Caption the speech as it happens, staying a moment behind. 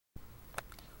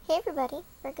Hey everybody,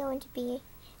 we're going to be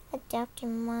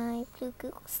adopting my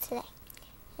BlueGoogles today.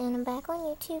 And I'm back on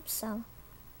YouTube, so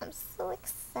I'm so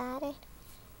excited.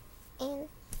 And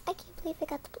I can't believe I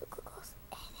got the BlueGoogles.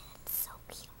 And it's so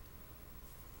cute.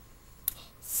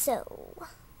 So,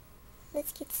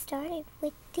 let's get started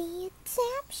with the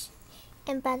adoption.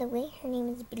 And by the way, her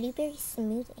name is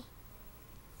BlueberrySmoothie.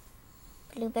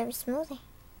 BlueberrySmoothie.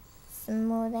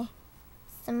 Smoothers.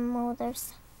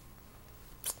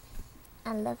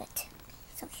 I love it.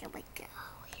 So here we go.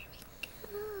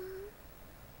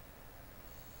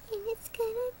 And it's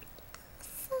gonna be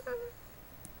awesome.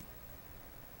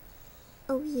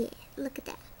 Oh yeah, look at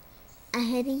that. I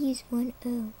had to use one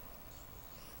O.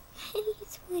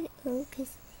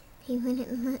 Because they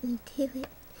wouldn't let me do it.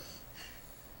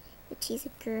 But she's a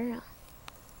girl.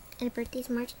 And her birthday's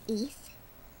March 8th.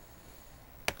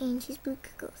 And she's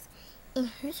BlueGoogles. And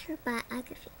here's her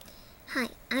biography. Hi,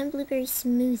 I'm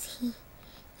BlueberrySmoothie.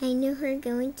 I know we're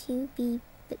going to be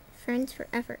friends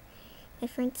forever. My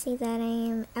friends say that I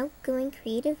am outgoing,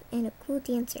 creative, and a cool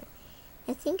dancer.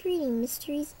 I think reading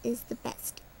mysteries is the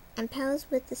best. I'm pals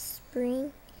with the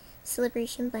Spring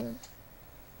Celebration Bunny.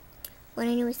 Want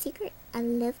to know a secret? I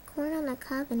love corn on the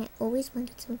cob and I always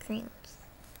wanted some crayons.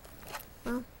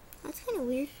 Well, that's kind of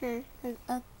weird for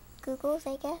a Googles,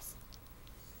 I guess.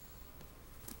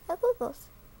 A Googles.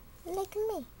 Like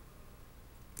me.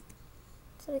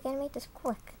 So we gotta make this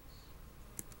quick.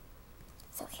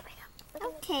 So here we go.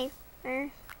 Okay,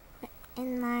 we're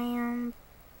in my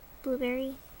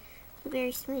blueberry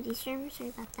smoothie room. Sorry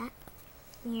about that.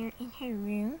 We're in her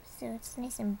room, so it's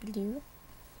nice and blue.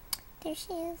 There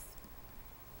she is,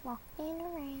 walking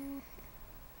around.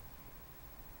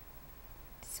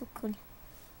 So cool.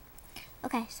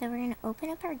 Okay, so we're gonna open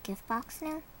up our gift box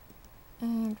now,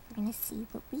 and we're gonna see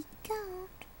what we got.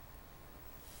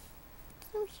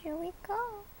 So here we go.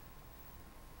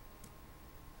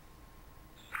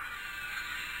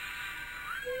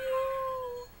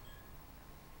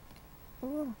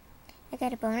 Ooh, I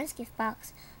got a bonus gift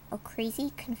box, a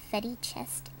crazy confetti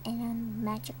chest, and a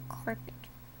magic carpet.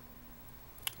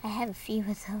 I have a few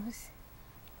of those.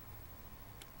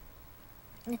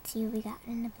 Let's see what we got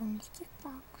in the bonus gift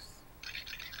box.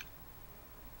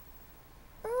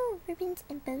 Ooh, ribbons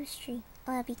and bowstring.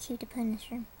 Oh, that'd be cute to put in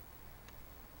this room.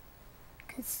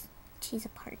 Because she's a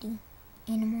party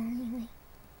animal anyway.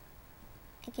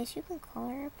 I guess you can call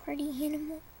her a party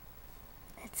animal.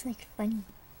 That's like funny.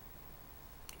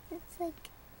 It's like,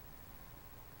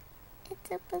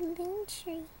 it's a balloon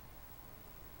tree.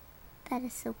 That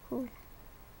is so cool.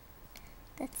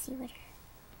 Let's see what her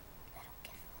little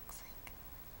gift looks like.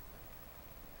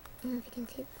 I don't know if you can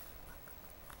see that.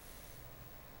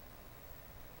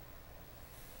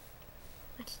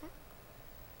 Watch that.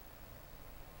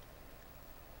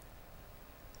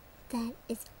 That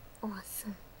is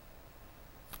awesome.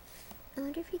 I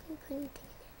wonder if you can put anything in there.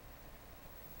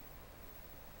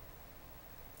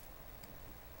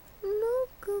 Move,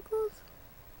 Googles.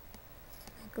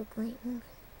 My Google ain't moving.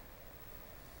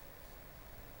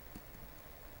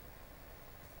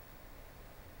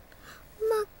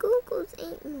 My Googles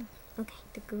ain't moving. Okay,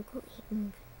 the Google ain't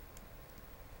moving.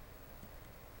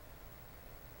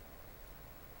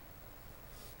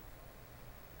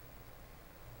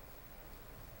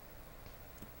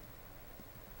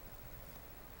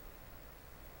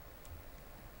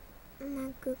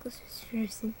 My Googles is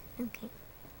frozen. Okay.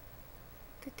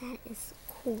 But that is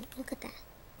cool. Look at that.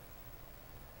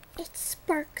 It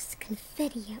sparks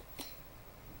confetti out.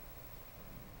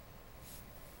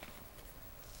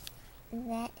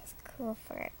 That is cool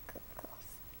for our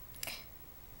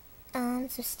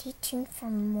Googles. So stay tuned for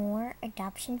more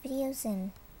adoption videos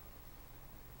and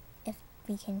if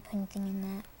we can put anything in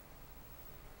that.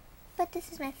 But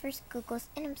this is my first Googles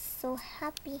and I'm so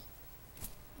happy.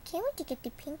 I can't wait to get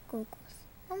the pink Googles.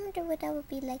 I wonder what that would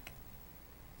be like.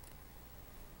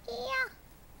 Yeah.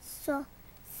 So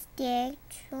stay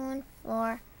tuned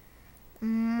for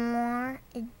more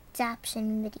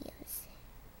adoption videos.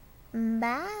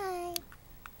 Bye.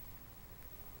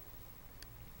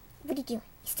 What are you doing?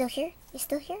 You still here? You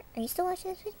still here? Are you still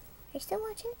watching this video? Are you still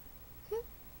watching?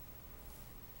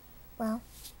 Well,